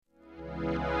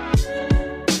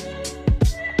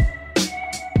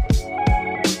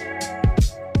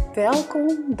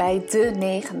Welkom bij de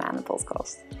 9 maanden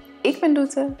podcast. Ik ben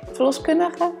Doete,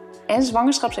 verloskundige en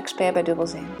zwangerschapsexpert bij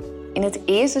Dubbelzin. In het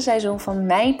eerste seizoen van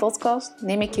mijn podcast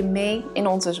neem ik je mee in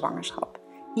onze zwangerschap.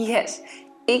 Yes,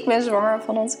 ik ben zwanger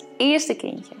van ons eerste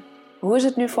kindje. Hoe is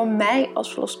het nu voor mij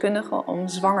als verloskundige om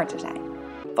zwanger te zijn?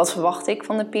 Wat verwacht ik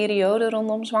van de periode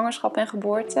rondom zwangerschap en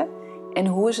geboorte? En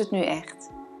hoe is het nu echt?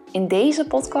 In deze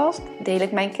podcast deel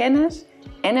ik mijn kennis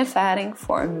en ervaring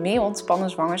voor een meer ontspannen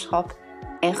zwangerschap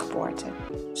en geboorte.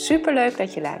 Superleuk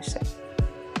dat je luistert.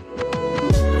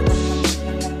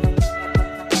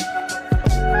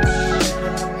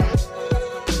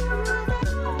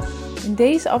 In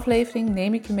deze aflevering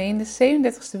neem ik je mee in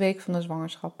de 37e week van de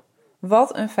zwangerschap.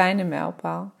 Wat een fijne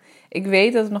mijlpaal. Ik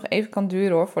weet dat het nog even kan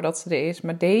duren voordat ze er is,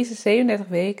 maar deze 37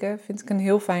 weken vind ik een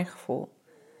heel fijn gevoel.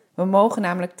 We mogen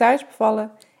namelijk thuis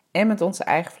bevallen en met onze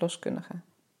eigen verloskundige.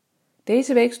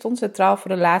 Deze week stond centraal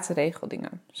voor de laatste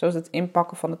regeldingen, zoals het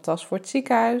inpakken van de tas voor het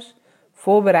ziekenhuis,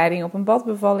 voorbereiding op een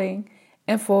badbevalling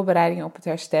en voorbereiding op het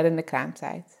herstel in de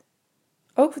kraamtijd.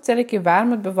 Ook vertel ik je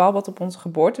waarom het bevalbad op onze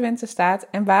geboortewensen staat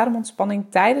en waarom ontspanning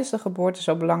tijdens de geboorte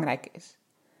zo belangrijk is.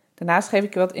 Daarnaast geef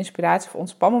ik je wat inspiratie voor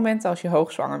ontspanmomenten als je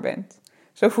hoogzwanger bent.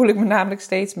 Zo voel ik me namelijk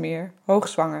steeds meer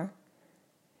hoogzwanger.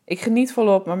 Ik geniet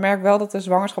volop, maar merk wel dat de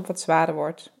zwangerschap wat zwaarder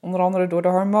wordt. Onder andere door de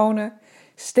hormonen,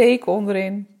 steken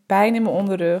onderin, pijn in mijn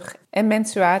onderrug en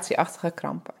menstruatieachtige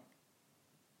krampen.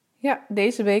 Ja,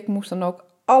 deze week moest dan ook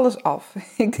alles af.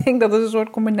 Ik denk dat het een soort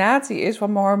combinatie is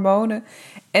van mijn hormonen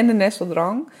en de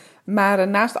nesteldrang. Maar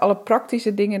naast alle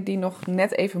praktische dingen die nog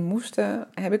net even moesten,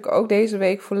 heb ik ook deze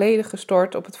week volledig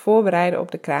gestort op het voorbereiden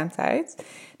op de kraamtijd.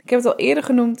 Ik heb het al eerder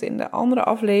genoemd in de andere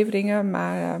afleveringen,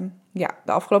 maar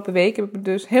de afgelopen week heb ik me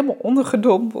dus helemaal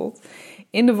ondergedompeld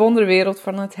in de wonderwereld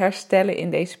van het herstellen in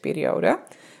deze periode.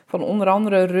 Van onder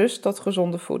andere rust tot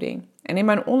gezonde voeding. En in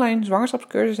mijn online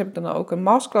zwangerschapscursus heb ik dan ook een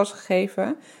masterclass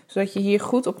gegeven, zodat je hier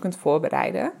goed op kunt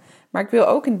voorbereiden. Maar ik wil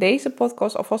ook in deze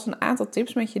podcast alvast een aantal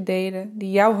tips met je delen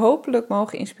die jou hopelijk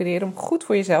mogen inspireren om goed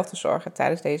voor jezelf te zorgen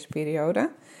tijdens deze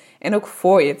periode. En ook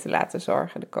voor je te laten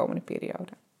zorgen de komende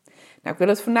periode. Nou, ik wil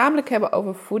het voornamelijk hebben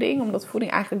over voeding, omdat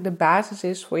voeding eigenlijk de basis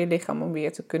is voor je lichaam om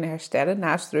weer te kunnen herstellen,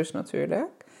 naast rust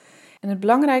natuurlijk. En het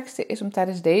belangrijkste is om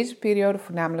tijdens deze periode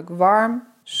voornamelijk warm,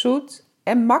 zoet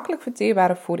en makkelijk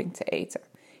verteerbare voeding te eten.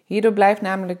 Hierdoor blijft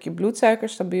namelijk je bloedsuiker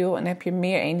stabiel en heb je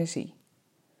meer energie.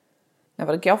 Nou,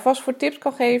 wat ik je alvast voor tips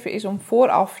kan geven is om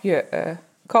vooraf je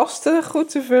kasten goed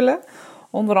te vullen.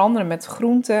 Onder andere met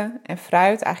groenten en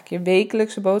fruit, eigenlijk je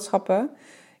wekelijkse boodschappen.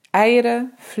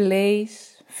 Eieren,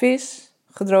 vlees, vis,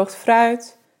 gedroogd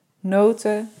fruit,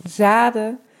 noten,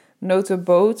 zaden,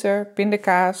 notenboter,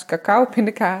 pindakaas,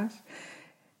 cacao-pindakaas,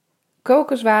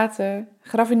 kokoswater,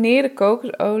 geraffineerde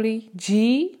kokosolie,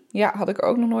 ghee, ja, had ik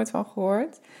ook nog nooit van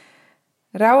gehoord,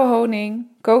 rauwe honing,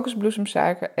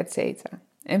 kokosbloesemsuiker, etc.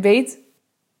 En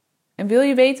wil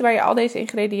je weten waar je al deze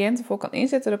ingrediënten voor kan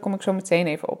inzetten, dan kom ik zo meteen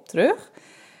even op terug.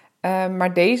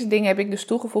 Maar deze dingen heb ik dus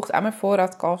toegevoegd aan mijn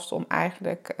voorraadkast om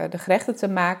eigenlijk de gerechten te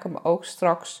maken, maar ook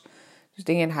straks dus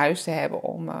dingen in huis te hebben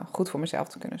om goed voor mezelf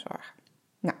te kunnen zorgen.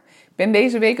 Nou, ik ben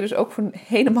deze week dus ook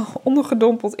helemaal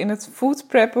ondergedompeld in het food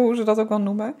preppen, hoe ze dat ook wel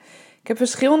noemen. Ik heb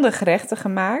verschillende gerechten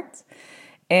gemaakt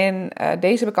en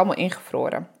deze heb ik allemaal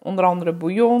ingevroren. Onder andere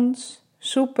bouillons,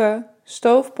 soepen,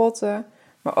 stoofpotten,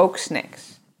 maar ook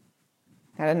snacks.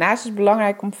 Nou, daarnaast is het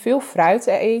belangrijk om veel fruit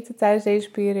te eten tijdens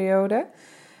deze periode.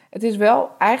 Het is wel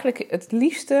eigenlijk het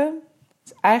liefste,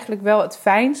 het is eigenlijk wel het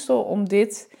fijnste om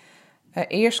dit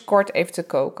eerst kort even te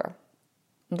koken.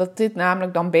 Omdat dit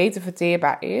namelijk dan beter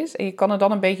verteerbaar is. En je kan er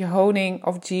dan een beetje honing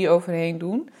of ghee overheen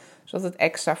doen, zodat het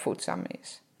extra voedzaam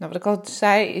is. Nou, wat ik al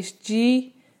zei is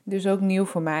ghee dus ook nieuw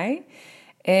voor mij.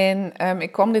 En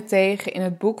ik kwam dit tegen in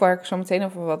het boek waar ik zo meteen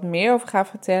over wat meer over ga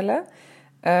vertellen.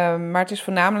 Maar het is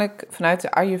voornamelijk vanuit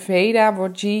de Ayurveda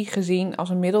wordt ghee gezien als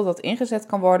een middel dat ingezet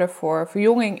kan worden voor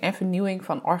verjonging en vernieuwing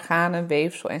van organen,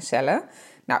 weefsel en cellen.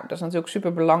 Nou, dat is natuurlijk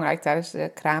super belangrijk tijdens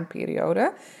de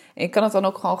kraamperiode. En je kan het dan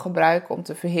ook gewoon gebruiken om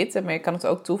te verhitten, maar je kan het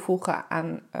ook toevoegen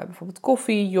aan bijvoorbeeld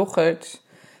koffie, yoghurt,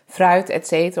 fruit,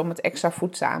 etc. om het extra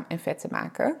voedzaam en vet te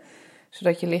maken,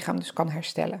 zodat je lichaam dus kan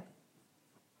herstellen.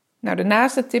 Nou, de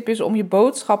naaste tip is om je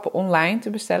boodschappen online te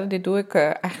bestellen. Dit doe ik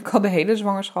eigenlijk al de hele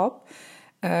zwangerschap.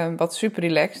 Wat super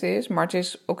relaxed is. Maar het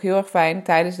is ook heel erg fijn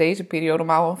tijdens deze periode om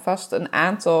alvast een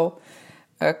aantal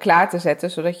klaar te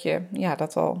zetten. Zodat je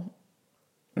dat al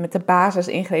met de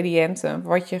basisingrediënten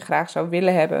wat je graag zou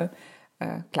willen hebben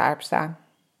klaar hebt staan.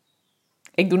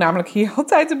 Ik doe namelijk hier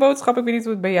altijd de boodschap. Ik weet niet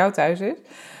hoe het bij jou thuis is.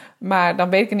 Maar dan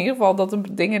weet ik in ieder geval dat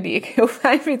de dingen die ik heel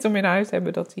fijn vind om in huis te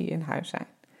hebben, dat die in huis zijn.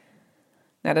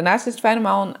 Nou, daarnaast is het fijn om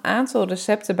al een aantal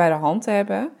recepten bij de hand te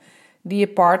hebben. die je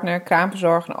partner,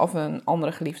 kraamverzorger of een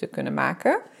andere geliefde kunnen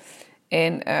maken.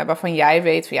 En waarvan jij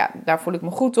weet, van, ja, daar voel ik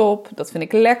me goed op, dat vind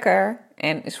ik lekker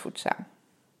en is voedzaam.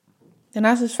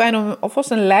 Daarnaast is het fijn om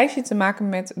alvast een lijstje te maken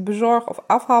met bezorg- of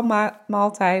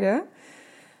afhaalmaaltijden.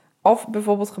 Of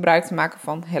bijvoorbeeld gebruik te maken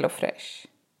van HelloFresh.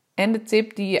 En de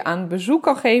tip die je aan bezoek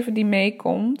kan geven die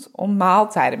meekomt, om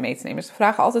maaltijden mee te nemen. Dus ze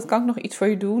vragen altijd, kan ik nog iets voor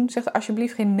je doen? Zeg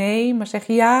alsjeblieft geen nee, maar zeg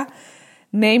ja.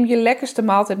 Neem je lekkerste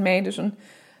maaltijd mee. Dus een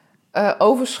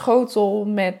overschotel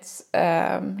met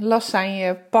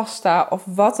lasagne, pasta of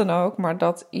wat dan ook. Maar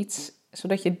dat iets,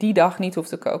 zodat je die dag niet hoeft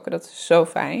te koken. Dat is zo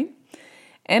fijn.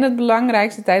 En het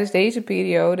belangrijkste tijdens deze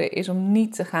periode is om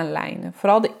niet te gaan lijnen.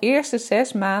 Vooral de eerste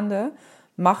 6 maanden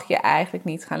mag je eigenlijk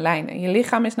niet gaan lijnen. Je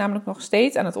lichaam is namelijk nog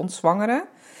steeds aan het ontzwangeren.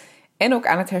 En ook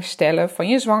aan het herstellen van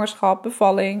je zwangerschap,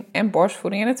 bevalling en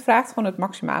borstvoeding. En het vraagt gewoon het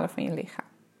maximale van je lichaam.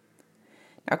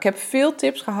 Nou, ik heb veel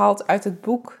tips gehaald uit het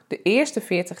boek De Eerste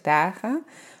 40 Dagen.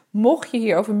 Mocht je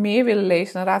hierover meer willen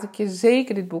lezen, dan raad ik je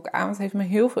zeker dit boek aan. Want het heeft me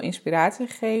heel veel inspiratie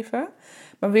gegeven.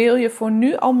 Maar wil je voor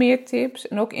nu al meer tips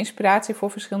en ook inspiratie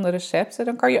voor verschillende recepten,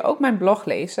 dan kan je ook mijn blog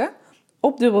lezen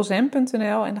op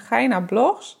dubbelzen.nl. En dan ga je naar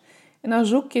blogs en dan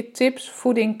zoek je tips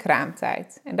voeding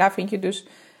kraamtijd. En daar vind je dus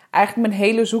eigenlijk mijn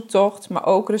hele zoektocht, maar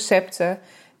ook recepten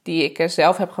die ik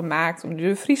zelf heb gemaakt om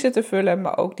de vriezer te vullen,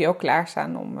 maar ook die al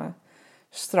klaarstaan om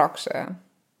straks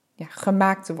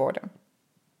gemaakt te worden.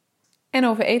 En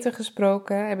over eten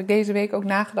gesproken heb ik deze week ook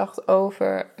nagedacht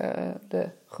over de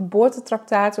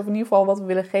geboortetractatie, of in ieder geval wat we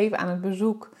willen geven aan het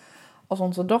bezoek als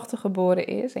onze dochter geboren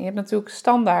is. En je hebt natuurlijk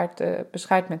standaard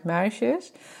beschuit met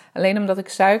muisjes. Alleen omdat ik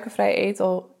suikervrij eet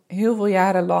al heel veel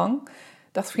jaren lang,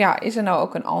 dacht ik van ja, is er nou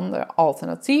ook een ander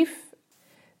alternatief?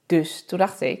 Dus toen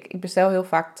dacht ik bestel heel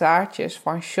vaak taartjes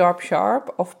van Sharp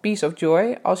Sharp of Piece of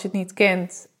Joy. Als je het niet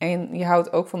kent en je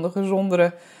houdt ook van de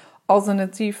gezondere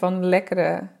alternatief van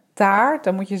lekkere taart,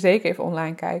 dan moet je zeker even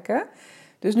online kijken.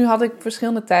 Dus nu had ik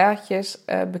verschillende taartjes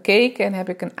bekeken en heb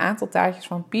ik een aantal taartjes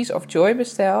van Piece of Joy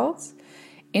besteld.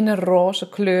 In een roze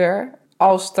kleur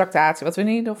als tractatie. Wat we in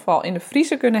ieder geval in de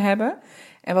vriezer kunnen hebben.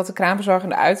 En wat de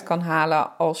kraamverzorger eruit kan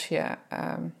halen als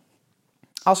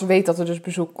we weten dat er dus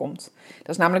bezoek komt. Dat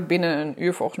is namelijk binnen een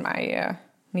uur volgens mij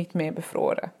niet meer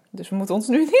bevroren. Dus we moeten ons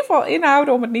nu in ieder geval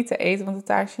inhouden om het niet te eten. Want de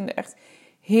taartjes zien er echt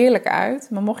heerlijk uit.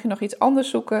 Maar mocht je nog iets anders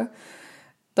zoeken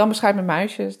dan beschuit met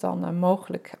muisjes, dan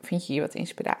mogelijk vind je hier wat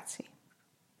inspiratie.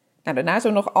 Nou, daarnaast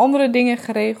hebben we nog andere dingen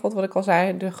geregeld. Wat ik al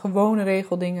zei, de gewone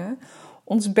regeldingen.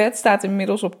 Ons bed staat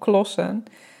inmiddels op klossen.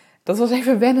 Dat was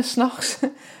even wennen 's nachts.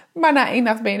 Maar na 1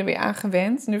 nacht ben je er weer aan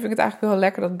gewend. Nu vind ik het eigenlijk wel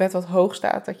lekker dat het bed wat hoog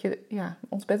staat.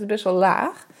 Ons bed is best wel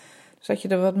laag. Dus dat je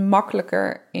er wat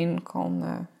makkelijker in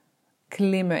kan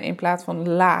klimmen in plaats van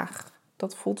laag.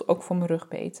 Dat voelt ook voor mijn rug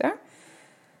beter.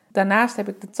 Daarnaast heb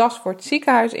ik de tas voor het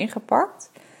ziekenhuis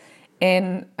ingepakt.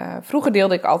 En vroeger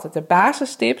deelde ik altijd de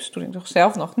basistips. Toen ik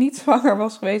zelf nog niet zwanger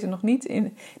was geweest en nog niet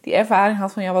in die ervaring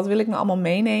had van wat wil ik nou allemaal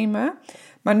meenemen.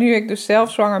 Maar nu ik dus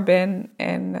zelf zwanger ben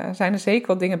en zijn er zeker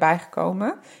wat dingen bijgekomen.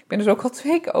 Ik ben dus ook al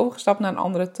 2 keer overgestapt naar een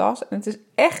andere tas. En het is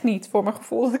echt niet voor mijn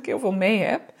gevoel dat ik heel veel mee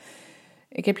heb.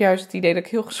 Ik heb juist het idee dat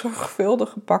ik heel zorgvuldig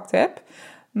gepakt heb.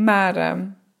 Maar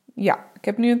ik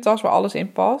heb nu een tas waar alles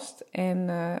in past. En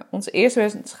onze eerste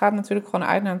wens gaat natuurlijk gewoon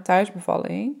uit naar een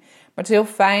thuisbevalling. Maar het is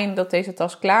heel fijn dat deze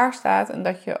tas klaar staat en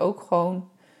dat je ook gewoon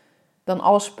dan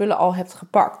alle spullen al hebt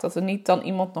gepakt. Dat er niet dan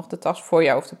iemand nog de tas voor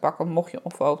jou hoeft te pakken, mocht je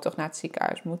toch naar het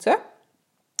ziekenhuis moeten.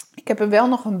 Ik heb er wel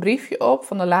nog een briefje op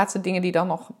van de laatste dingen die dan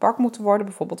nog gepakt moeten worden.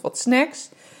 Bijvoorbeeld wat snacks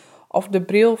of de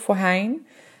bril voor Hein.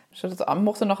 Zodat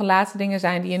mocht er nog laatste dingen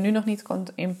zijn die je nu nog niet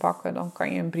kunt inpakken, dan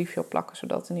kan je een briefje opplakken,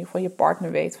 zodat in ieder geval je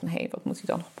partner weet van wat moet hij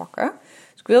dan nog pakken.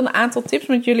 Dus ik wil een aantal tips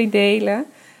met jullie delen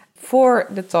voor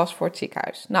de tas voor het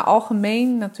ziekenhuis. Nou,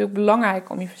 algemeen natuurlijk belangrijk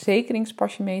om je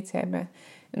verzekeringspasje mee te hebben.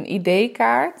 Een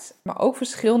ID-kaart, maar ook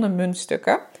verschillende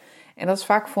muntstukken. En dat is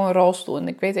vaak voor een rolstoel. En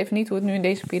ik weet even niet hoe het nu in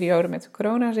deze periode met de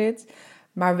corona zit.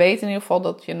 Maar weet in ieder geval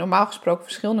dat je normaal gesproken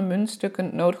verschillende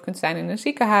muntstukken nodig kunt zijn in een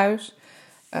ziekenhuis.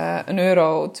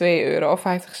 €1, €2 of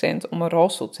 50 cent om een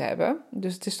rolstoel te hebben.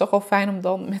 Dus het is toch wel fijn om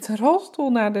dan met een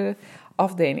rolstoel naar de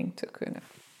afdeling te kunnen.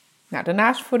 Nou,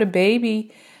 daarnaast voor de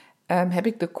baby heb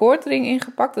ik de koordring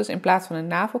ingepakt. Dus in plaats van een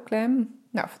navelklem.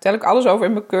 Nou, vertel ik alles over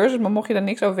in mijn cursus. Maar mocht je daar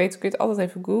niks over weten, kun je het altijd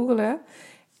even googlen.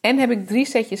 En heb ik 3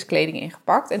 setjes kleding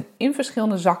ingepakt. En in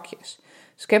verschillende zakjes.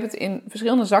 Dus ik heb het in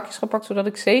verschillende zakjes gepakt, zodat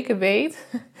ik zeker weet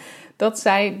dat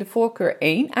zij de voorkeur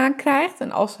 1 aankrijgt.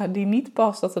 En als die niet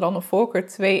past, dat er dan een voorkeur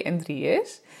 2 en 3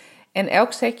 is. En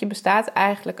elk setje bestaat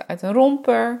eigenlijk uit een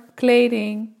romper,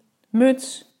 kleding,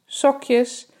 muts,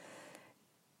 sokjes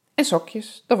en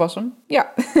sokjes. Dat was hem,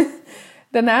 ja.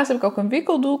 Daarnaast heb ik ook een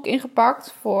wikkeldoek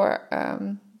ingepakt voor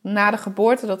na de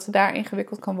geboorte, dat ze daar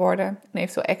ingewikkeld kan worden. En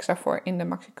eventueel extra voor in de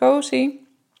Maxi-Cosi.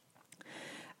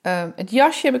 Het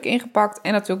jasje heb ik ingepakt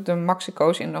en natuurlijk de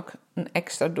Maxi-Cosi en ook een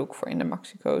extra doek voor in de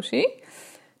Maxi-Cosi.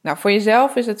 Nou, voor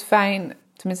jezelf is het fijn,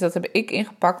 tenminste dat heb ik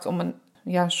ingepakt, om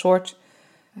een soort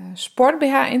sport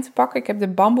BH in te pakken. Ik heb de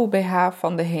bamboe BH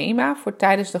van de HEMA voor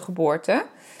tijdens de geboorte.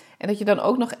 En dat je dan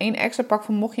ook nog 1 extra pakt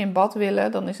van mocht je in bad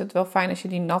willen, dan is het wel fijn als je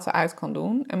die natte uit kan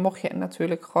doen. En mocht je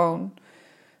natuurlijk gewoon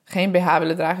geen BH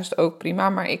willen dragen, is het ook prima,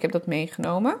 maar ik heb dat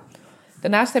meegenomen.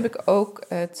 Daarnaast heb ik ook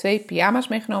 2 pyjama's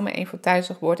meegenomen. 1 voor tijdens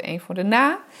de geboorte, 1 voor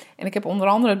daarna. En ik heb onder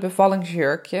andere het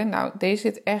bevallingsjurkje. Nou, deze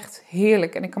zit echt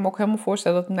heerlijk. En ik kan me ook helemaal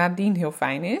voorstellen dat het nadien heel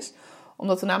fijn is.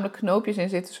 Omdat er namelijk knoopjes in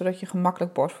zitten, zodat je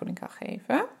gemakkelijk borstvoeding kan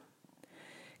geven.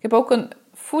 Ik heb ook een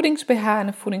voedings-BH en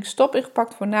een voedingsstop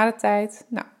ingepakt voor na de tijd.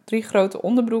 Nou, 3 grote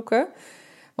onderbroeken.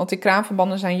 Want die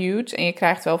kraamverbanden zijn huge en je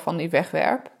krijgt wel van die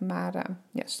wegwerp. Maar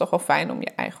het is toch wel fijn om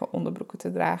je eigen onderbroeken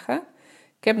te dragen.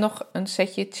 Ik heb nog een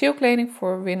setje chillkleding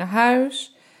voor weer naar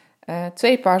huis.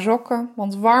 2 paar sokken,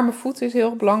 want warme voeten is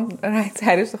heel belangrijk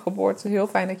tijdens de geboorte. Heel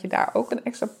fijn dat je daar ook een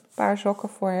extra paar sokken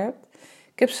voor hebt.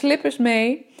 Ik heb slippers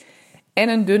mee en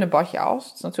een dunne badjas.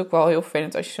 Het is natuurlijk wel heel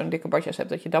vervelend als je zo'n dikke badjas hebt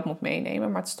dat je dat moet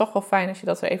meenemen. Maar het is toch wel fijn als je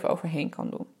dat er even overheen kan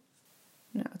doen.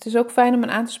 Nou, het is ook fijn om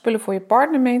een aantal spullen voor je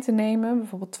partner mee te nemen.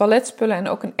 Bijvoorbeeld toiletspullen en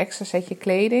ook een extra setje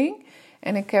kleding.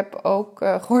 En ik heb ook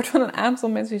gehoord van een aantal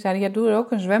mensen die zeiden, ja, doe er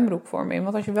ook een zwembroek voor me in.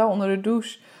 Want als je wel onder de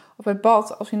douche of het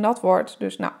bad, als hij nat wordt.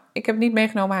 Dus nou, ik heb het niet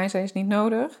meegenomen, hij zei, is niet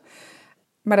nodig.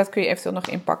 Maar dat kun je eventueel nog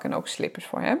inpakken en ook slippers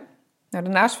voor hem. Nou,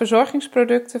 daarnaast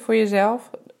verzorgingsproducten voor jezelf.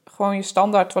 Gewoon je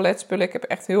standaard toiletspullen. Ik heb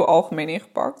echt heel algemeen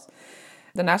ingepakt.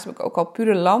 Daarnaast heb ik ook al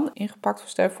Purelan ingepakt.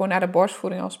 Stel voor na de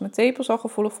borstvoeding, als mijn tepels al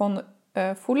gevoelig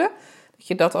voelen, dat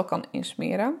je dat al kan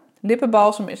insmeren.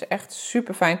 Lippenbalsem is echt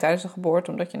super fijn tijdens de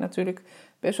geboorte, omdat je natuurlijk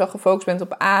best wel gefocust bent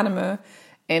op ademen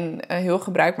en heel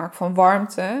gebruik maakt van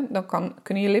warmte. Dan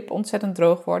kunnen je lippen ontzettend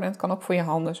droog worden en het kan ook voor je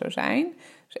handen zo zijn.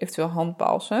 Dus eventueel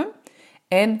handbalsem.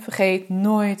 En vergeet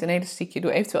nooit een elastiekje.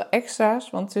 Doe eventueel extra's,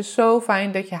 want het is zo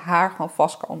fijn dat je haar gewoon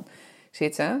vast kan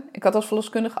zitten. Ik had als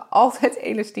verloskundige altijd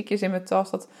elastiekjes in mijn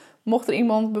tas. Dat mocht er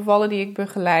iemand bevallen die ik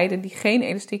begeleidde die geen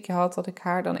elastiekje had, dat ik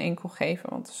haar dan 1 kon geven,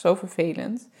 want het is zo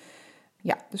vervelend.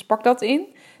 Ja, dus pak dat in.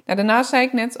 Nou, daarnaast zei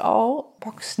ik net al,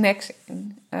 pak snacks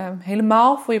in.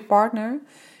 Helemaal voor je partner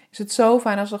is het zo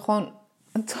fijn als er gewoon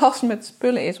een tas met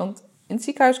spullen is. Want in het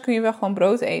ziekenhuis kun je wel gewoon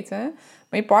brood eten,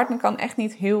 maar je partner kan echt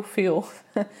niet heel veel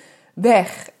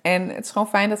weg. En het is gewoon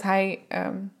fijn dat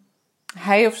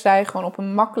hij of zij gewoon op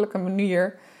een makkelijke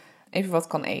manier even wat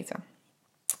kan eten.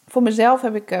 Voor mezelf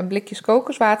heb ik blikjes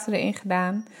kokoswater erin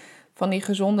gedaan. Van die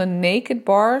gezonde naked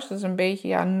bars. Dat is een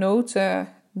beetje noten,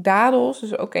 dadels.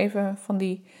 Dus ook even van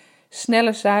die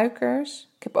snelle suikers.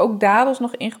 Ik heb ook dadels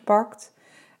nog ingepakt.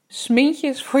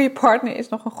 Smintjes voor je partner is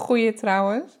nog een goeie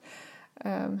trouwens.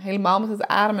 Helemaal met het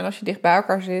ademen en als je dicht bij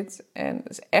elkaar zit. En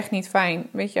dat is echt niet fijn.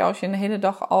 Weet je, als je een hele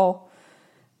dag al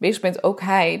bezig bent, ook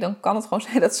hij, dan kan het gewoon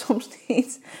zijn dat soms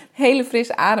niet hele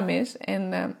frisse adem is.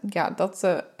 En dat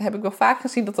heb ik wel vaak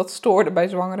gezien dat dat stoorde bij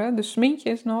zwangeren. Dus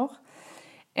smintjes nog.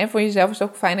 En voor jezelf is het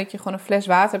ook fijn dat je gewoon een fles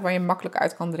water hebt waar je makkelijk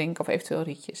uit kan drinken of eventueel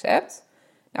rietjes hebt.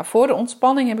 Nou, voor de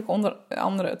ontspanning heb ik onder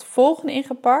andere het volgende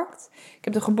ingepakt. Ik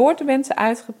heb de geboortewensen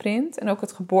uitgeprint en ook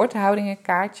het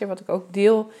geboortehoudingenkaartje wat ik ook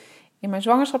deel in mijn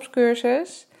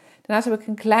zwangerschapscursus. Daarnaast heb ik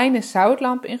een kleine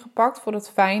zoutlamp ingepakt voor het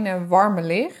fijne warme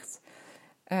licht.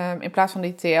 In plaats van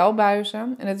die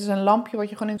TL-buizen. En het is een lampje wat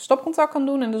je gewoon in het stopcontact kan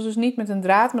doen. En dat is dus niet met een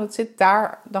draad, maar dat zit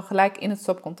daar dan gelijk in het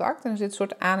stopcontact. En er zit een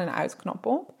soort aan- en uitknop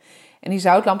op. En die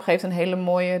zoutlamp geeft een hele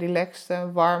mooie, relaxte,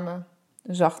 warme,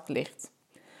 zacht licht.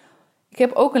 Ik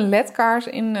heb ook een ledkaars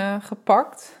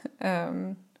ingepakt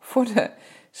voor de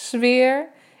sfeer.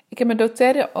 Ik heb een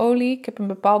doTERRA-olie. Ik heb een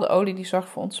bepaalde olie die zorgt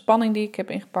voor ontspanning die ik heb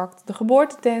ingepakt. De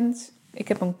geboortetent. Ik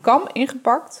heb een kam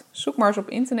ingepakt. Zoek maar eens op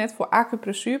internet voor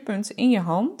acupressuurpunten in je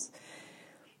hand.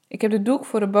 Ik heb de doek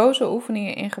voor de boze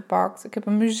oefeningen ingepakt. Ik heb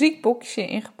een muziekboxje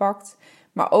ingepakt.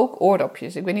 Maar ook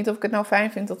oordopjes. Ik weet niet of ik het nou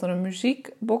fijn vind dat er een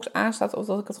muziekbox aanstaat. Of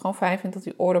dat ik het gewoon fijn vind dat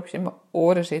die oordopjes in mijn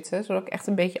oren zitten. Zodat ik echt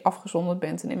een beetje afgezonderd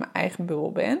ben en in mijn eigen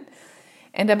bubbel ben.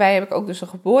 En daarbij heb ik ook dus een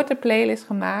geboorteplaylist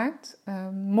gemaakt.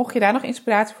 Mocht je daar nog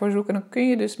inspiratie voor zoeken, dan kun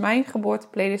je dus mijn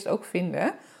geboorteplaylist ook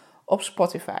vinden op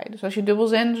Spotify. Dus als je dubbel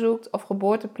zen zoekt of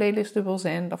geboorteplaylist dubbel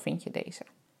zen, dan vind je deze.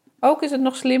 Ook is het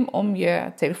nog slim om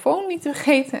je telefoon niet te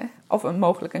vergeten. Of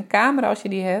mogelijk een camera als je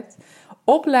die hebt.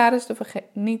 Opladers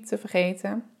niet te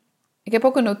vergeten. Ik heb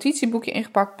ook een notitieboekje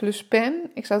ingepakt plus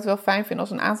pen. Ik zou het wel fijn vinden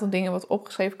als een aantal dingen wat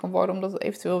opgeschreven kan worden, om dat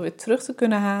eventueel weer terug te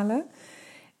kunnen halen.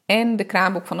 En de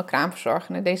kraamboek van de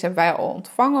kraamverzorgende. Deze hebben wij al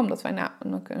ontvangen, omdat wij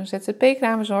namelijk een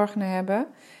ZZP-kraamverzorgende hebben.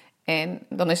 En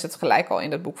dan is het gelijk al in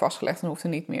dat boek vastgelegd en hoeft er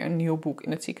niet meer een nieuw boek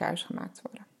in het ziekenhuis gemaakt te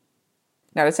worden.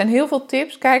 Nou, dat zijn heel veel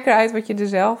tips. Kijk eruit wat je er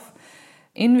zelf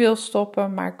in wil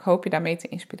stoppen, maar ik hoop je daarmee te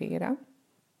inspireren.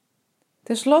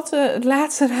 Ten slotte, het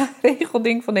laatste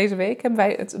regelding van deze week hebben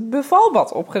wij het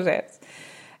bevalbad opgezet.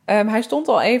 Hij stond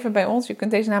al even bij ons. Je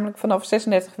kunt deze namelijk vanaf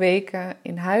 36 weken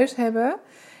in huis hebben.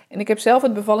 En ik heb zelf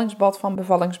het bevallingsbad van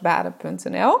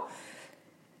bevallingsbaden.nl.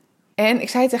 En ik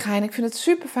zei tegen Hein, ik vind het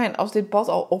super fijn als dit bad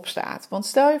al opstaat. Want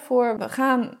stel je voor, we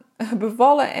gaan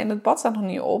bevallen en het bad staat nog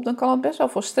niet op. Dan kan het best wel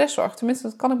voor stress zorgen. Tenminste,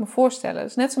 dat kan ik me voorstellen.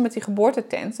 Dus net zo met die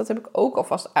geboortetent. Dat heb ik ook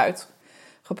alvast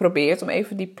uitgeprobeerd. Om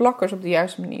even die plakkers op de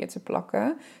juiste manier te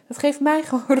plakken. Dat geeft mij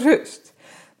gewoon rust.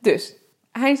 Dus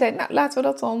Hein zei, nou laten we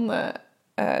dat dan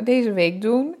deze week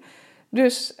doen.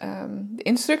 Dus de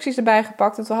instructies erbij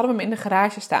gepakt. En toen hadden we hem in de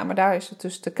garage staan. Maar daar is het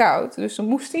dus te koud. Dus dan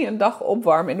moest hij een dag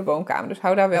opwarmen in de woonkamer. Dus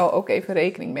hou daar wel ook even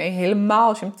rekening mee. Helemaal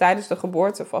als je hem tijdens de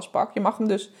geboorte vastpakt. Je mag hem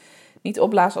dus niet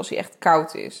opblazen als hij echt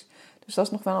koud is. Dus dat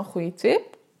is nog wel een goede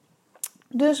tip.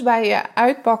 Dus wij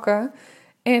uitpakken.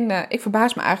 En ik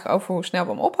verbaas me eigenlijk over hoe snel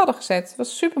we hem op hadden gezet. Het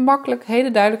was super makkelijk.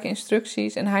 Hele duidelijke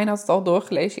instructies. En hij had het al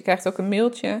doorgelezen. Je krijgt ook een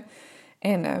mailtje.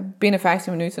 En binnen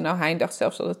 15 minuten, nou hij dacht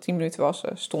zelfs dat het 10 minuten was,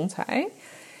 stond hij.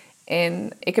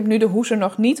 En ik heb nu de hoes er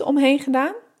nog niet omheen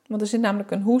gedaan. Want er zit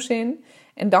namelijk een hoes in.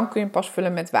 En dan kun je hem pas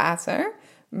vullen met water.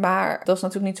 Maar dat is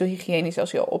natuurlijk niet zo hygiënisch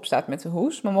als hij al opstaat met de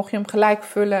hoes. Maar mocht je hem gelijk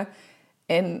vullen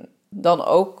en dan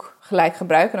ook gelijk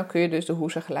gebruiken, dan kun je dus de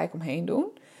hoes er gelijk omheen doen.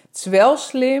 Het is wel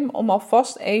slim om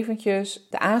alvast eventjes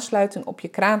de aansluiting op je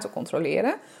kraan te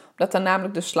controleren. Omdat daar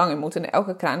namelijk de slang in moet en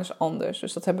elke kraan is anders.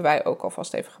 Dus dat hebben wij ook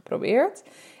alvast even geprobeerd.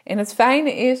 En het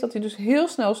fijne is dat hij dus heel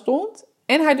snel stond.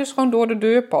 En hij dus gewoon door de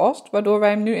deur past. Waardoor wij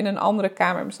hem nu in een andere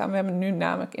kamer hebben staan. We hebben hem nu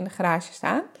namelijk in de garage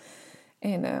staan.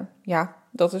 En ja,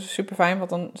 dat is super fijn. Want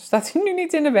dan staat hij nu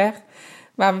niet in de weg.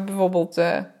 Waar we bijvoorbeeld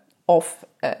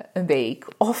een week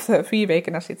of 4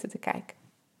 weken naar zitten te kijken.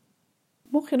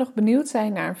 Mocht je nog benieuwd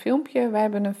zijn naar een filmpje. Wij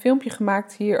hebben een filmpje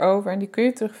gemaakt hierover. En die kun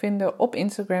je terugvinden op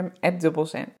Instagram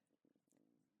 @dubbelzen.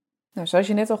 Nou, zoals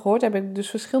je net al gehoord heb ik dus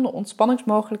verschillende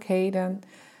ontspanningsmogelijkheden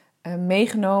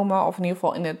meegenomen. Of in ieder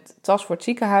geval in het tas voor het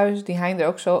ziekenhuis. Die Hein er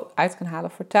ook zo uit kan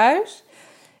halen voor thuis.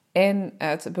 En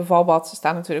het bevalbad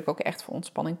staat natuurlijk ook echt voor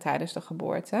ontspanning tijdens de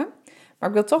geboorte. Maar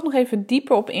ik wil toch nog even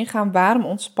dieper op ingaan waarom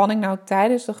ontspanning nou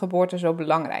tijdens de geboorte zo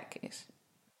belangrijk is.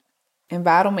 En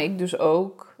waarom ik dus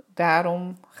ook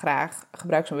daarom graag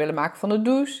gebruik zou willen maken van de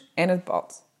douche en het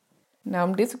bad. Nou,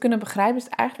 om dit te kunnen begrijpen is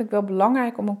het eigenlijk wel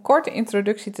belangrijk om een korte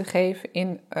introductie te geven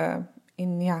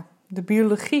in de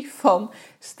biologie van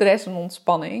stress en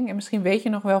ontspanning. En misschien weet je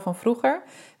nog wel van vroeger.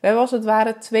 We hebben als het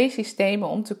ware 2 systemen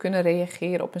om te kunnen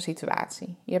reageren op een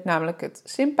situatie. Je hebt namelijk het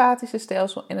sympathische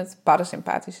stelsel en het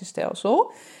parasympathische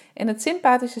stelsel. En het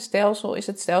sympathische stelsel is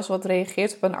het stelsel wat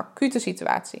reageert op een acute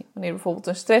situatie. Wanneer bijvoorbeeld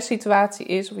een stresssituatie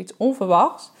is of iets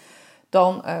onverwachts,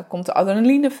 dan komt de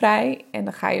adrenaline vrij en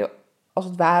dan ga je als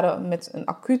het ware met een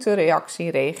acute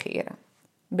reactie reageren.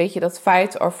 Een beetje dat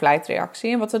fight-or-flight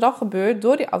reactie. En wat er dan gebeurt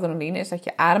door die adrenaline is dat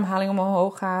je ademhaling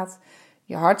omhoog gaat,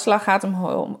 je hartslag gaat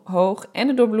omhoog en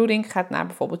de doorbloeding gaat naar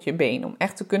bijvoorbeeld je been om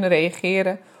echt te kunnen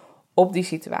reageren op die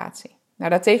situatie. Nou,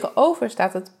 daartegenover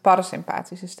staat het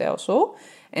parasympathische stelsel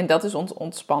en dat is ons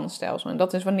ontspanstelsel. En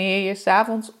dat is wanneer je 's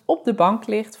avonds op de bank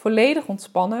ligt, volledig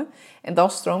ontspannen en dan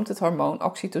stroomt het hormoon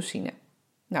oxytocine.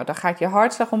 Nou, dan gaat je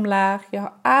hartslag omlaag, je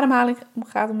ademhaling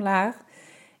gaat omlaag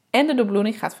en de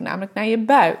doorbloeding gaat voornamelijk naar je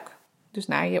buik, dus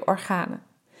naar je organen.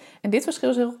 En dit verschil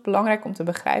is heel belangrijk om te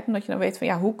begrijpen, omdat je dan weet van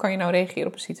ja, hoe kan je nou reageren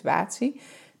op een situatie?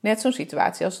 Net zo'n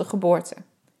situatie als de geboorte.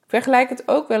 Ik vergelijk het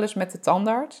ook wel eens met de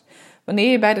tandarts.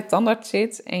 Wanneer je bij de tandarts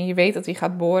zit en je weet dat hij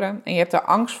gaat boren en je hebt daar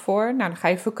angst voor, nou dan ga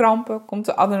je verkrampen, komt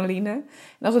de adrenaline.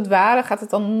 En als het ware gaat het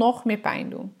dan nog meer pijn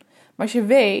doen. Maar als je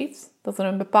weet dat er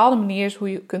een bepaalde manier is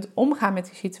hoe je kunt omgaan met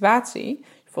die situatie,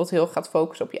 je bijvoorbeeld heel gaat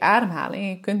focussen op je ademhaling en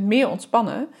je kunt meer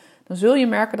ontspannen, dan zul je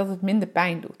merken dat het minder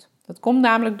pijn doet. Dat komt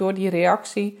namelijk door die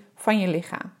reactie van je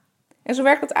lichaam. En zo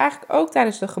werkt het eigenlijk ook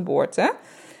tijdens de geboorte.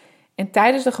 En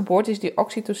tijdens de geboorte is die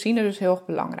oxytocine dus heel erg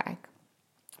belangrijk.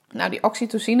 Nou, die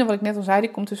oxytocine, wat ik net al zei,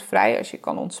 die komt dus vrij als je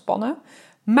kan ontspannen.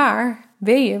 Maar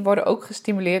weeën worden ook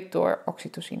gestimuleerd door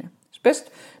oxytocine. Het is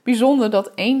best bijzonder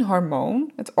dat 1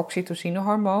 hormoon, het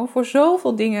oxytocinehormoon, voor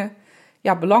zoveel dingen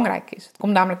belangrijk is. Het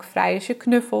komt namelijk vrij als je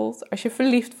knuffelt, als je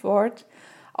verliefd wordt,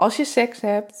 als je seks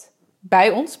hebt,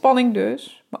 bij ontspanning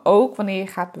dus, maar ook wanneer je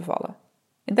gaat bevallen.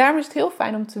 En daarom is het heel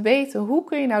fijn om te weten hoe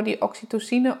kun je nou die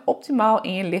oxytocine optimaal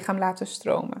in je lichaam laten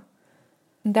stromen.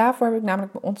 En daarvoor heb ik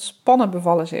namelijk mijn ontspannen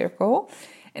bevallen cirkel.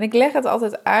 En ik leg het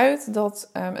altijd uit dat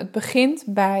het begint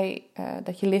bij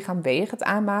dat je lichaam weeën gaat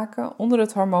aanmaken onder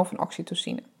het hormoon van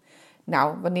oxytocine.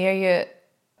 Nou, wanneer je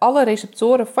alle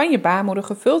receptoren van je baarmoeder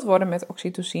gevuld worden met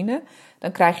oxytocine,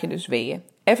 dan krijg je dus weeën,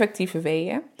 effectieve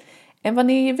weeën. En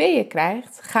wanneer je weeën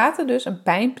krijgt, gaat er dus een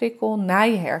pijnprikkel naar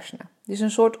je hersenen. Dit is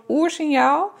een soort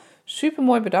oersignaal,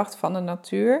 supermooi bedacht van de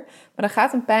natuur. Maar dan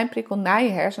gaat een pijnprikkel naar je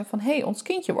hersenen van, hé, ons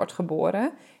kindje wordt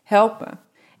geboren, help me.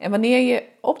 En wanneer je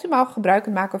optimaal gebruik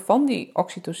kunt maken van die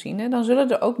oxytocine, dan zullen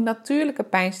er ook natuurlijke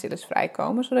pijnstillers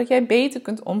vrijkomen, zodat jij beter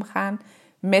kunt omgaan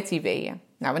met die weeën.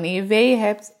 Nou, wanneer je weeën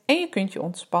hebt en je kunt je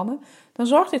ontspannen, dan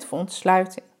zorgt dit voor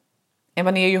ontsluiting. En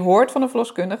wanneer je hoort van een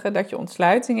verloskundige dat je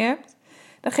ontsluiting hebt,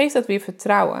 dan geeft dat weer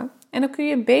vertrouwen en dan kun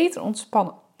je beter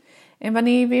ontspannen. En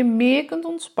wanneer je weer meer kunt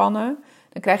ontspannen,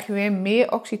 dan krijg je weer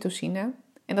meer oxytocine.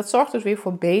 En dat zorgt dus weer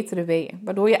voor betere weeën,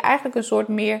 waardoor je eigenlijk een soort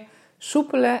meer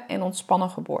soepele en ontspannen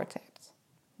geboorte hebt.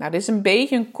 Nou, dit is een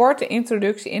beetje een korte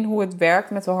introductie in hoe het werkt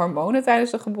met de hormonen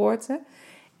tijdens de geboorte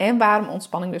en waarom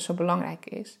ontspanning dus zo belangrijk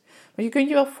is. Want je kunt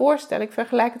je wel voorstellen, ik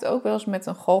vergelijk het ook wel eens met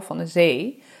een golf van de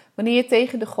zee. Wanneer je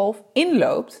tegen de golf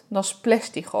inloopt, dan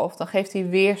splasht die golf, dan geeft die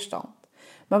weerstand.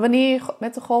 Maar wanneer je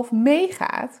met de golf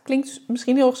meegaat, klinkt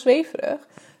misschien heel zweverig,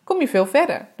 kom je veel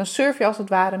verder. Dan surf je als het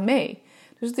ware mee.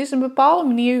 Dus het is een bepaalde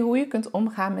manier hoe je kunt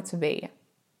omgaan met de weeën.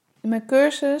 In mijn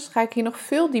cursus ga ik hier nog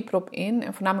veel dieper op in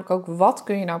en voornamelijk ook wat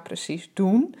kun je nou precies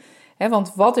doen.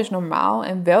 Want wat is normaal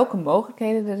en welke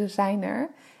mogelijkheden er zijn er?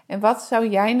 En wat zou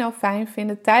jij nou fijn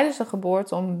vinden tijdens de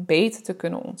geboorte om beter te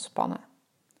kunnen ontspannen?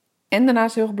 En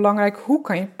daarnaast heel belangrijk, hoe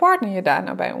kan je partner je daar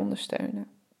nou bij ondersteunen?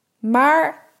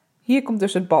 Maar hier komt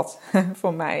dus het bad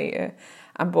voor mij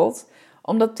aan bod.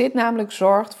 Omdat dit namelijk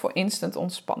zorgt voor instant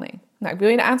ontspanning. Nou, ik wil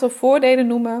je een aantal voordelen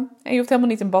noemen. En je hoeft helemaal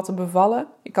niet in bad te bevallen.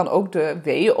 Je kan ook de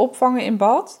weeën opvangen in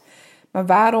bad. Maar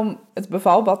waarom het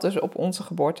bevalbad dus op onze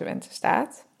geboortewensen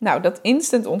staat. Nou, dat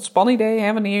instant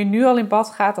ontspannidee, wanneer je nu al in bad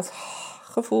gaat, dat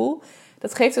gevoel,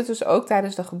 dat geeft het dus ook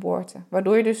tijdens de geboorte.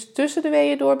 Waardoor je dus tussen de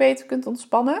weeën door beter kunt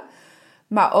ontspannen,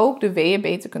 maar ook de weeën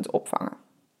beter kunt opvangen.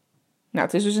 Nou,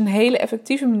 het is dus een hele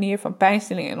effectieve manier van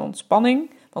pijnstilling en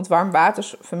ontspanning, want warm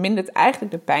water vermindert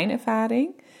eigenlijk de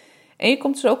pijnervaring. En je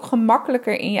komt dus ook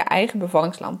gemakkelijker in je eigen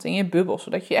bevallingsland, in je bubbel,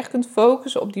 zodat je echt kunt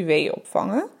focussen op die weeën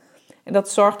opvangen. En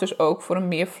dat zorgt dus ook voor een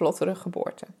meer vlottere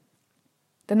geboorte.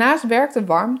 Daarnaast werkt de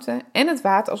warmte en het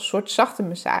water als een soort zachte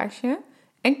massage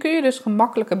en kun je dus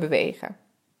gemakkelijker bewegen.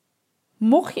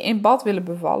 Mocht je in bad willen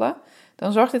bevallen,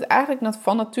 dan zorgt dit eigenlijk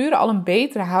van nature al een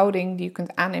betere houding die je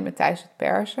kunt aannemen tijdens het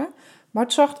persen. Maar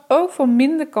het zorgt ook voor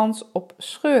minder kans op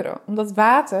scheuren, omdat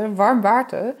warm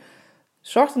water,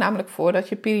 zorgt er namelijk voor dat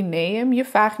je perineum, je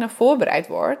vagina, voorbereid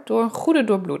wordt door een goede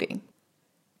doorbloeding.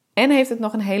 En heeft het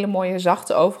nog een hele mooie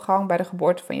zachte overgang bij de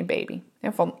geboorte van je baby.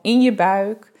 En van in je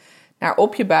buik naar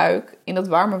op je buik in dat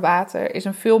warme water is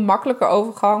een veel makkelijker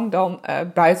overgang dan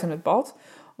buiten het bad.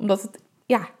 Omdat het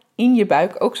in je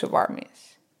buik ook zo warm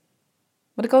is.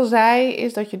 Wat ik al zei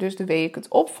is dat je dus de weeën kunt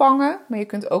opvangen, maar je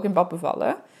kunt ook in bad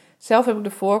bevallen. Zelf heb ik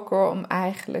de voorkeur om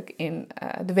eigenlijk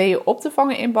de weeën op te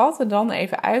vangen in bad en dan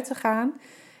even uit te gaan.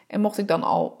 En mocht ik dan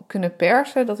al kunnen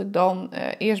persen, dat ik dan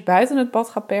eerst buiten het bad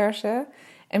ga persen.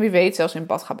 En wie weet zelfs in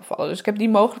bad ga bevallen. Dus ik heb die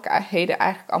mogelijkheden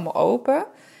eigenlijk allemaal open.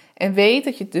 En weet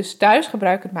dat je dus thuis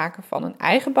gebruik kunt maken van een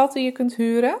eigen bad die je kunt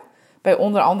huren. Bij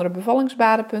onder andere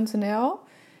bevallingsbaden.nl.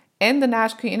 En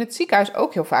daarnaast kun je in het ziekenhuis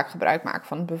ook heel vaak gebruik maken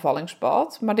van het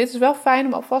bevallingsbad. Maar dit is wel fijn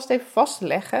om alvast even vast te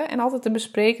leggen en altijd te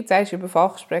bespreken tijdens je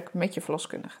bevalgesprek met je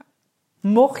verloskundige.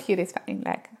 Mocht je dit fijn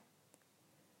lijken.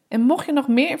 En mocht je nog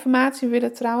meer informatie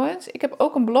willen trouwens, ik heb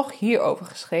ook een blog hierover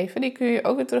geschreven. Die kun je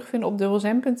ook weer terugvinden op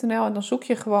dubbelzen.nl en dan zoek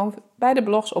je gewoon bij de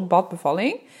blogs op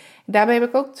badbevalling. En daarbij heb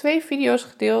ik ook 2 video's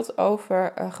gedeeld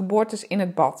over geboortes in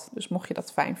het bad. Dus mocht je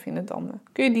dat fijn vinden, dan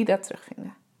kun je die daar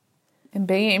terugvinden. En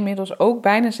ben je inmiddels ook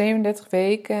bijna 37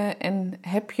 weken en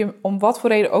heb je om wat voor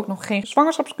reden ook nog geen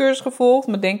zwangerschapscursus gevolgd,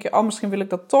 maar denk je, misschien wil ik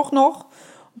dat toch nog,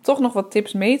 om toch nog wat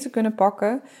tips mee te kunnen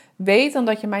pakken, weet dan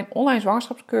dat je mijn online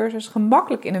zwangerschapscursus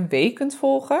gemakkelijk in een week kunt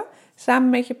volgen, samen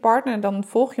met je partner. En dan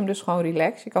volg je hem dus gewoon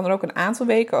relaxed. Je kan er ook een aantal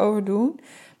weken over doen,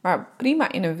 maar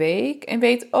prima in een week. En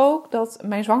weet ook dat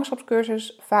mijn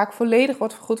zwangerschapscursus vaak volledig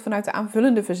wordt vergoed vanuit de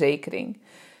aanvullende verzekering.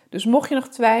 Dus mocht je nog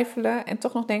twijfelen en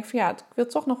toch nog denken van ik wil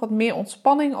toch nog wat meer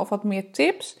ontspanning of wat meer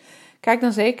tips, kijk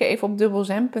dan zeker even op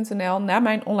dubbelzen.nl naar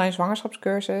mijn online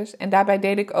zwangerschapscursus. En daarbij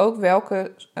deel ik ook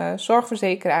welke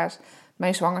zorgverzekeraars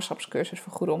mijn zwangerschapscursus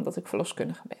vergoeden, omdat ik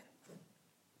verloskundige ben.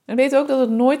 En weet ook dat het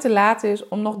nooit te laat is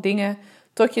om nog dingen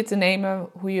tot je te nemen,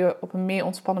 hoe je op een meer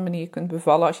ontspannen manier kunt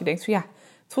bevallen. Als je denkt van het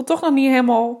voelt toch nog niet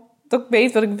helemaal dat ik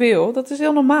weet wat ik wil. Dat is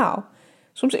heel normaal.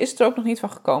 Soms is het er ook nog niet van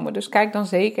gekomen, dus kijk dan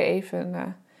zeker even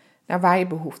naar waar je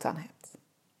behoefte aan hebt.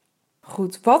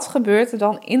 Goed, wat gebeurt er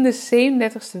dan in de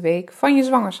 37e week van je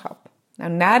zwangerschap?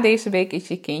 Nou, na deze week is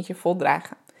je kindje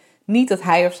voldragen. Niet dat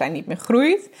hij of zij niet meer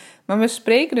groeit, maar we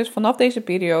spreken dus vanaf deze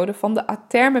periode van de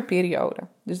aterme periode.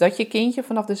 Dus dat je kindje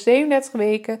vanaf de 37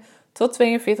 weken tot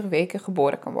 42 weken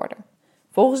geboren kan worden.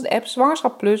 Volgens de app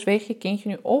Zwangerschap Plus weegt je kindje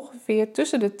nu ongeveer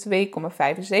tussen de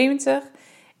 2,75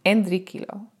 en 3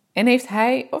 kilo. En heeft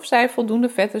hij of zij voldoende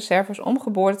vetreserves om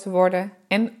geboren te worden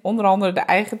en onder andere de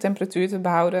eigen temperatuur te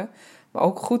behouden, maar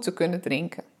ook goed te kunnen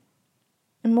drinken.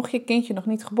 En mocht je kindje nog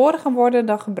niet geboren gaan worden,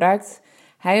 dan gebruikt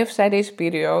hij of zij deze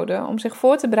periode om zich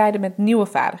voor te bereiden met nieuwe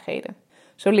vaardigheden.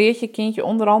 Zo leert je kindje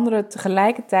onder andere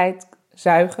tegelijkertijd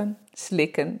zuigen,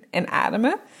 slikken en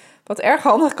ademen, wat erg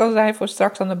handig kan zijn voor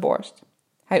straks aan de borst.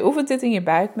 Hij oefent dit in je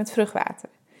buik met vruchtwater.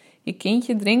 Je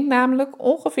kindje drinkt namelijk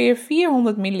ongeveer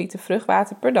 400 ml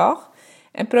vruchtwater per dag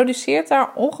en produceert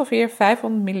daar ongeveer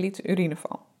 500 ml urine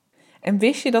van. En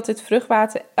wist je dat dit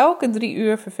vruchtwater elke 3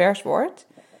 uur ververst wordt?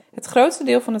 Het grootste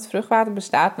deel van het vruchtwater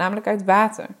bestaat namelijk uit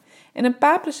water. En een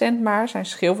paar procent maar zijn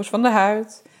schilfers van de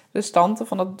huid, restanten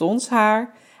van het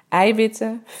donshaar,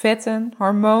 eiwitten, vetten,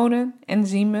 hormonen,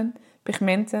 enzymen,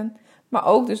 pigmenten, maar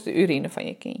ook dus de urine van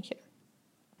je kindje.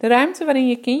 De ruimte waarin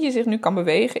je kindje zich nu kan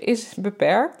bewegen is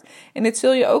beperkt en dit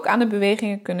zul je ook aan de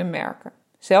bewegingen kunnen merken.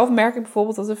 Zelf merk ik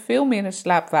bijvoorbeeld dat er veel meer een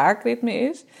slaap-waakritme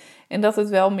is en dat het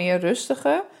wel meer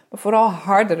rustige, maar vooral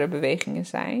hardere bewegingen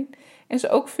zijn. En ze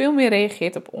ook veel meer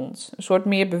reageert op ons, een soort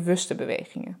meer bewuste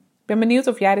bewegingen. Ik ben benieuwd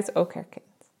of jij dit ook herkent.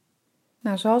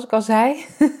 Nou, zoals ik al zei,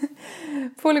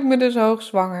 voel ik me dus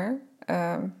hoogzwanger.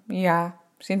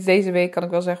 Sinds deze week kan ik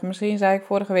wel zeggen. Misschien zei ik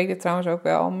vorige week dit trouwens ook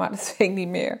wel, maar dat weet ik niet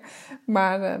meer.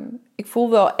 Maar ik voel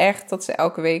wel echt dat ze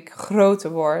elke week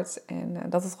groter wordt en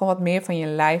dat het gewoon wat meer van je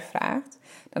lijf vraagt.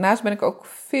 Daarnaast ben ik ook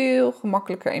veel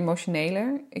gemakkelijker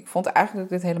emotioneler. Ik vond eigenlijk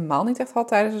dat ik dit helemaal niet echt had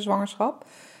tijdens de zwangerschap.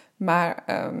 Maar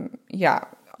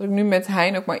als ik nu met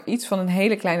Hein ook maar iets van een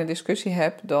hele kleine discussie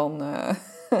heb, dan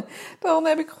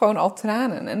heb ik gewoon al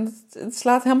tranen. En het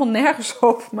slaat helemaal nergens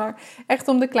op. Maar echt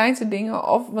om de kleinste dingen.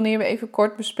 Of wanneer we even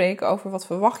kort bespreken over wat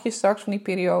verwacht je straks van die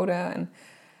periode. En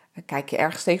kijk je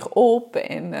ergens tegenop.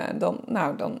 En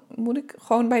dan moet ik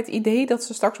gewoon bij het idee dat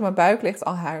ze straks op mijn buik ligt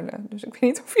al huilen. Dus ik weet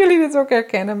niet of jullie dit ook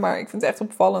herkennen. Maar ik vind het echt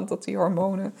opvallend dat die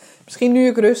hormonen, misschien nu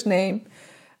ik rust neem,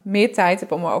 meer tijd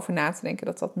heb om erover na te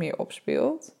denken, dat meer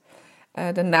opspeelt.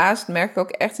 Daarnaast merk ik ook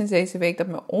echt sinds deze week dat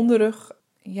mijn onderrug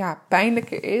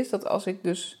pijnlijker is. Dat als ik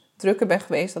dus drukker ben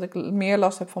geweest, dat ik meer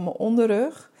last heb van mijn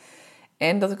onderrug.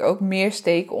 En dat ik ook meer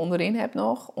steken onderin heb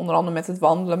nog. Onder andere met het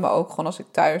wandelen, maar ook gewoon als ik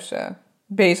thuis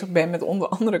bezig ben met onder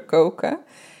andere koken.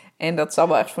 En dat zal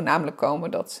wel echt voornamelijk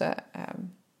komen dat ze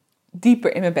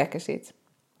dieper in mijn bekken zit.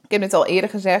 Ik heb het al eerder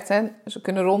gezegd, ze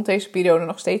kunnen rond deze periode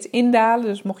nog steeds indalen.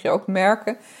 Dus mocht je ook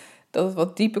merken dat het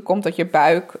wat dieper komt, dat je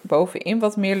buik bovenin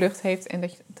wat meer lucht heeft en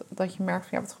dat je merkt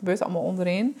van wat gebeurt allemaal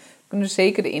onderin, kunnen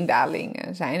zeker de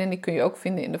indalingen zijn. En die kun je ook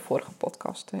vinden in de vorige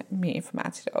podcast, meer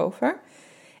informatie erover.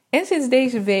 En sinds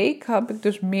deze week heb ik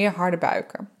dus meer harde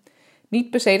buiken. Niet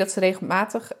per se dat ze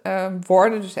regelmatig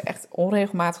worden, dus echt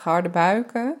onregelmatig harde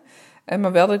buiken.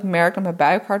 Maar wel dat ik merk dat mijn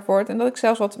buik hard wordt en dat ik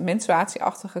zelfs wat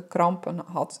menstruatieachtige krampen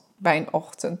had bij een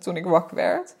ochtend toen ik wakker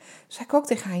werd. Dus zei ik ook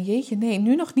tegen haar, jeetje, nee,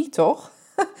 nu nog niet toch?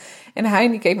 En hij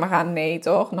die keek maar aan, nee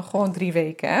toch, nog gewoon 3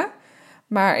 weken hè.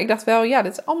 Maar ik dacht wel,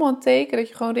 dit is allemaal een teken dat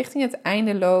je gewoon richting het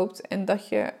einde loopt en dat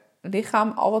je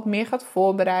lichaam al wat meer gaat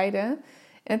voorbereiden.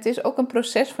 En het is ook een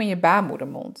proces van je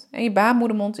baarmoedermond. En je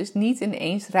baarmoedermond is niet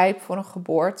ineens rijp voor een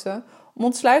geboorte om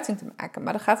ontsluiting te maken.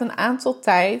 Maar er gaat een aantal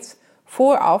tijd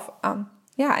vooraf aan.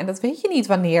 Ja, en dat weet je niet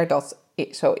wanneer dat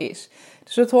zo is.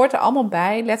 Dus het hoort er allemaal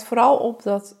bij. Let vooral op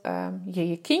dat je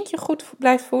je kindje goed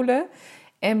blijft voelen.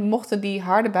 En mochten die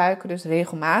harde buiken dus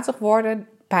regelmatig worden,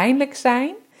 pijnlijk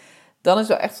zijn, dan is het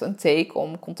wel echt een teken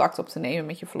om contact op te nemen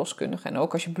met je verloskundige. En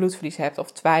ook als je bloedverlies hebt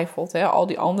of twijfelt, al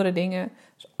die andere dingen.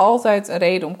 is altijd een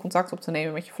reden om contact op te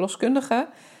nemen met je verloskundige.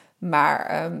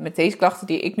 Maar met deze klachten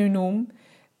die ik nu noem,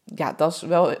 dat is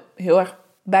wel heel erg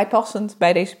bijpassend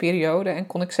bij deze periode. En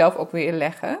kon ik zelf ook weer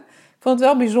leggen. Ik vond het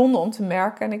wel bijzonder om te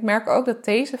merken. En ik merk ook dat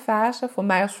deze fase voor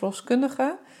mij als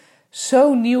verloskundige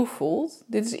zo nieuw voelt.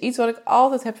 Dit is iets wat ik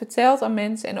altijd heb verteld aan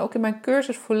mensen. En ook in mijn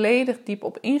cursus volledig diep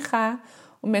op inga.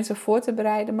 Om mensen voor te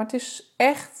bereiden. Maar het is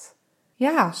echt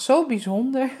zo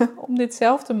bijzonder om dit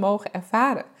zelf te mogen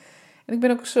ervaren. En ik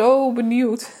ben ook zo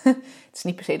benieuwd. Het is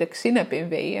niet per se dat ik zin heb in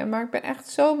weeën. Maar ik ben echt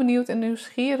zo benieuwd en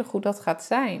nieuwsgierig hoe dat gaat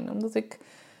zijn. Omdat ik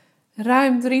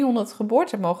ruim 300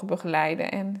 geboorten heb mogen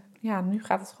begeleiden. En nu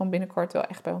gaat het gewoon binnenkort wel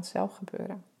echt bij onszelf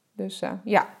gebeuren. Dus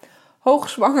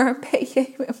hoogzwanger, een beetje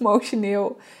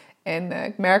emotioneel. En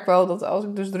ik merk wel dat als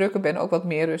ik dus drukker ben ook wat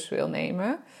meer rust wil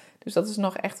nemen. Dus dat is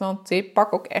nog echt wel een tip.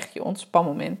 Pak ook echt je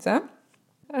ontspanmomenten.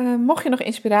 Mocht je nog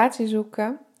inspiratie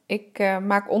zoeken, Ik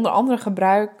maak onder andere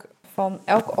gebruik van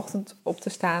elke ochtend op te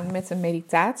staan met een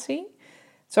meditatie.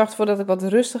 Het zorgt ervoor dat ik wat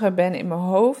rustiger ben in mijn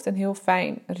hoofd en heel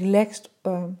fijn relaxed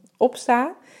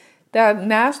opsta.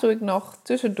 Daarnaast doe ik nog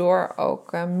tussendoor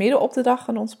ook midden op de dag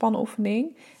een ontspannen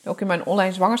oefening. En ook in mijn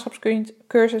online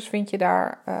zwangerschapscursus vind je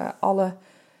daar alle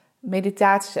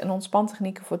meditaties en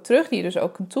ontspantegnieken voor terug, die je dus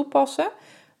ook kunt toepassen.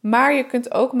 Maar je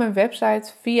kunt ook op mijn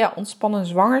website via Ontspannen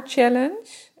Zwanger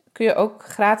Challenge, kun je ook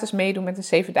gratis meedoen met de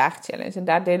 7 dagen challenge. En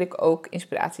daar deel ik ook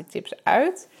inspiratietips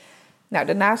uit. Nou,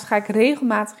 daarnaast ga ik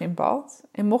regelmatig in bad.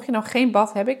 En mocht je nou geen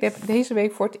bad hebben, ik heb deze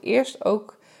week voor het eerst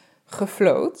ook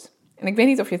gefloat. En ik weet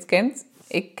niet of je het kent.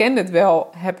 Ik ken het wel,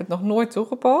 heb het nog nooit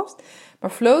toegepast. Maar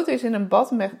floten is in een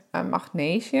bad met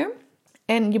magnesium.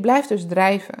 En je blijft dus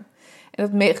drijven. En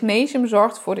dat magnesium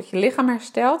zorgt ervoor dat je lichaam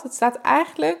herstelt. Het staat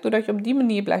eigenlijk, doordat je op die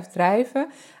manier blijft drijven,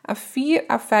 aan 4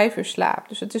 à 5 uur slaap.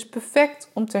 Dus het is perfect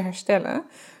om te herstellen.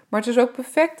 Maar het is ook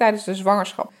perfect tijdens de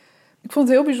zwangerschap. Ik vond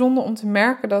het heel bijzonder om te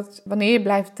merken dat wanneer je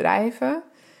blijft drijven,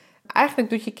 eigenlijk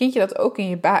doet je kindje dat ook in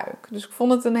je buik. Dus ik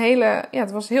vond het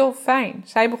het was heel fijn.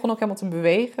 Zij begon ook helemaal te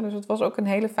bewegen. Dus het was ook een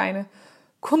hele fijne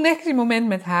connectiemoment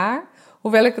met haar.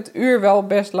 Hoewel ik het uur wel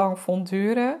best lang vond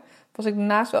duren, was ik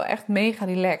daarnaast wel echt mega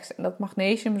relaxed. En dat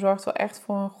magnesium zorgt wel echt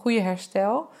voor een goede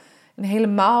herstel. En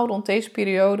helemaal rond deze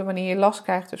periode, wanneer je last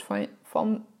krijgt dus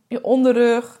van je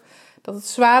onderrug, dat het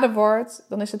zwaarder wordt,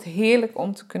 dan is het heerlijk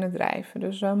om te kunnen drijven.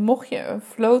 Dus mocht je een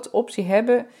float optie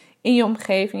hebben in je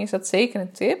omgeving, is dat zeker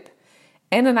een tip.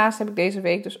 En daarnaast heb ik deze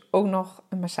week dus ook nog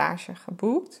een massage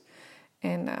geboekt.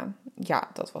 En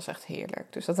dat was echt heerlijk.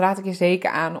 Dus dat raad ik je zeker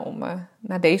aan om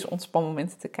naar deze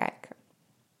ontspanmomenten te kijken.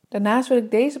 Daarnaast wil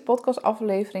ik deze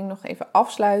podcastaflevering nog even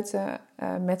afsluiten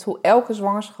met hoe elke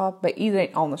zwangerschap bij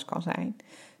iedereen anders kan zijn.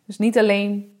 Dus niet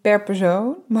alleen per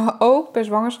persoon, maar ook per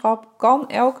zwangerschap kan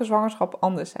elke zwangerschap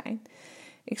anders zijn.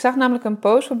 Ik zag namelijk een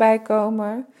post voorbij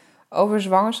komen over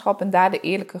zwangerschap en daar de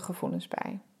eerlijke gevoelens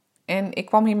bij. En ik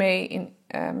kwam hiermee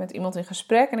met iemand in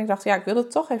gesprek en ik dacht, ik wil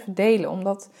het toch even delen.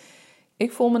 Omdat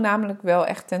ik voel me namelijk wel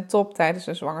echt ten top tijdens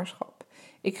de zwangerschap.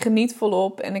 Ik geniet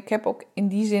volop en ik heb ook in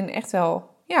die zin echt wel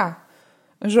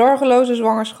een zorgeloze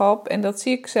zwangerschap. En dat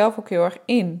zie ik zelf ook heel erg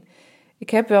in. Ik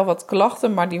heb wel wat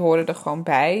klachten, maar die horen er gewoon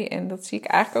bij. En dat zie ik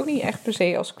eigenlijk ook niet echt per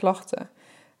se als klachten.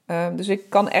 Dus ik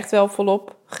kan echt wel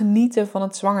volop genieten van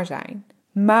het zwanger zijn.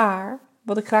 Maar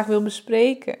wat ik graag wil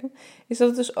bespreken, is dat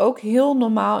het dus ook heel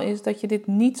normaal is dat je dit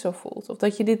niet zo voelt. Of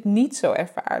dat je dit niet zo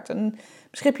ervaart. En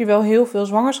misschien heb je wel heel veel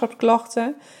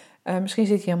zwangerschapsklachten. Misschien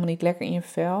zit je helemaal niet lekker in je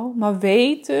vel. Maar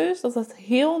weet dus dat het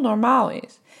heel normaal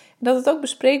is. En dat het ook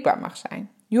bespreekbaar mag zijn.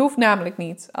 Je hoeft namelijk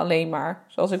niet alleen maar,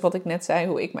 zoals wat ik net zei,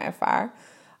 hoe ik me ervaar.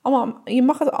 Je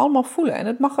mag het allemaal voelen en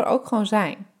het mag er ook gewoon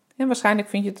zijn. En waarschijnlijk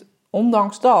vind je het,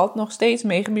 ondanks dat, nog steeds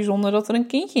mega bijzonder dat er een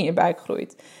kindje in je buik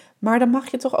groeit. Maar dan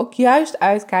mag je toch ook juist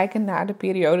uitkijken naar de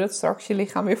periode dat straks je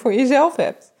lichaam weer voor jezelf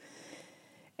hebt.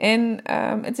 En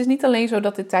het is niet alleen zo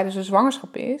dat dit tijdens de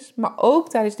zwangerschap is, maar ook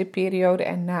tijdens de periode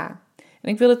erna. En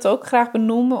ik wil het ook graag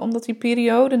benoemen, omdat die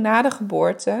periode na de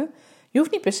geboorte, je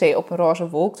hoeft niet per se op een roze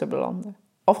wolk te belanden.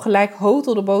 Of gelijk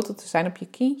hotel de botel te zijn op je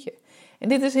kindje. En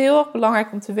dit is heel erg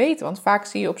belangrijk om te weten, want vaak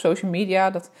zie je op social media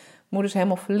dat moeders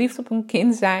helemaal verliefd op een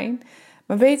kind zijn.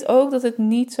 Maar weet ook dat het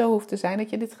niet zo hoeft te zijn dat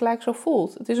je dit gelijk zo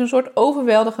voelt. Het is een soort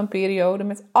overweldigende periode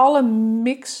met alle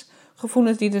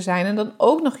mixgevoelens die er zijn en dan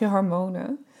ook nog je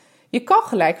hormonen. Je kan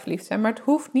gelijk verliefd zijn, maar het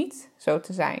hoeft niet zo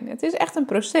te zijn. Het is echt een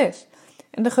proces.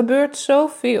 En er gebeurt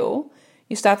zoveel.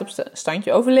 Je staat op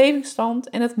standje overlevingsstand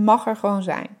en het mag er gewoon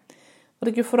zijn. Wat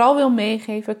ik je vooral wil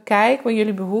meegeven, kijk waar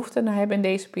jullie behoefte naar hebben in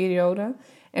deze periode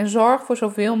en zorg voor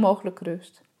zoveel mogelijk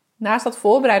rust. Naast dat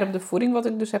voorbereiden op de voeding, wat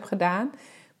ik dus heb gedaan,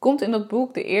 komt in dat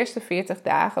boek de eerste 40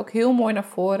 dagen ook heel mooi naar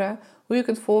voren hoe je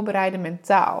kunt voorbereiden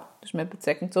mentaal. Dus met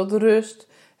betrekking tot rust,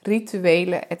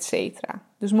 rituelen, etc.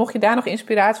 Dus mocht je daar nog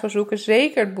inspiratie voor zoeken,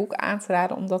 zeker het boek aan te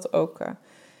raden om dat ook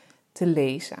te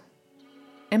lezen.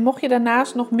 En mocht je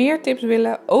daarnaast nog meer tips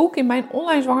willen, ook in mijn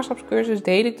online zwangerschapscursus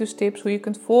deel ik dus tips hoe je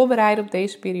kunt voorbereiden op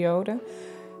deze periode.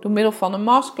 Door middel van een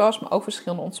masterclass, maar ook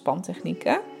verschillende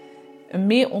ontspantechnieken. Een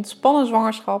meer ontspannen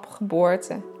zwangerschap,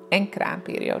 geboorte en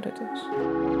kraamperiode dus.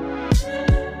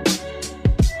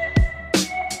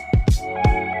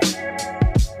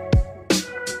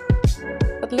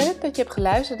 Wat leuk dat je hebt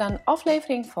geluisterd naar een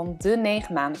aflevering van de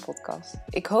 9 maanden podcast.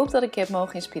 Ik hoop dat ik je heb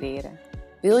mogen inspireren.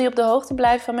 Wil je op de hoogte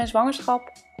blijven van mijn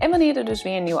zwangerschap en wanneer er dus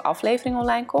weer een nieuwe aflevering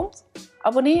online komt?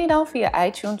 Abonneer je dan via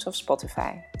iTunes of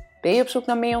Spotify. Ben je op zoek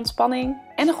naar meer ontspanning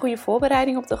en een goede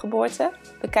voorbereiding op de geboorte?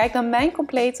 Bekijk dan mijn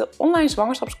complete online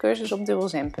zwangerschapscursus op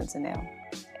dubbelzen.nl.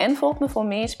 En volg me voor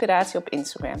meer inspiratie op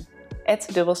Instagram,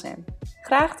 @dubbelzen.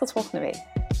 Graag tot volgende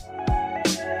week.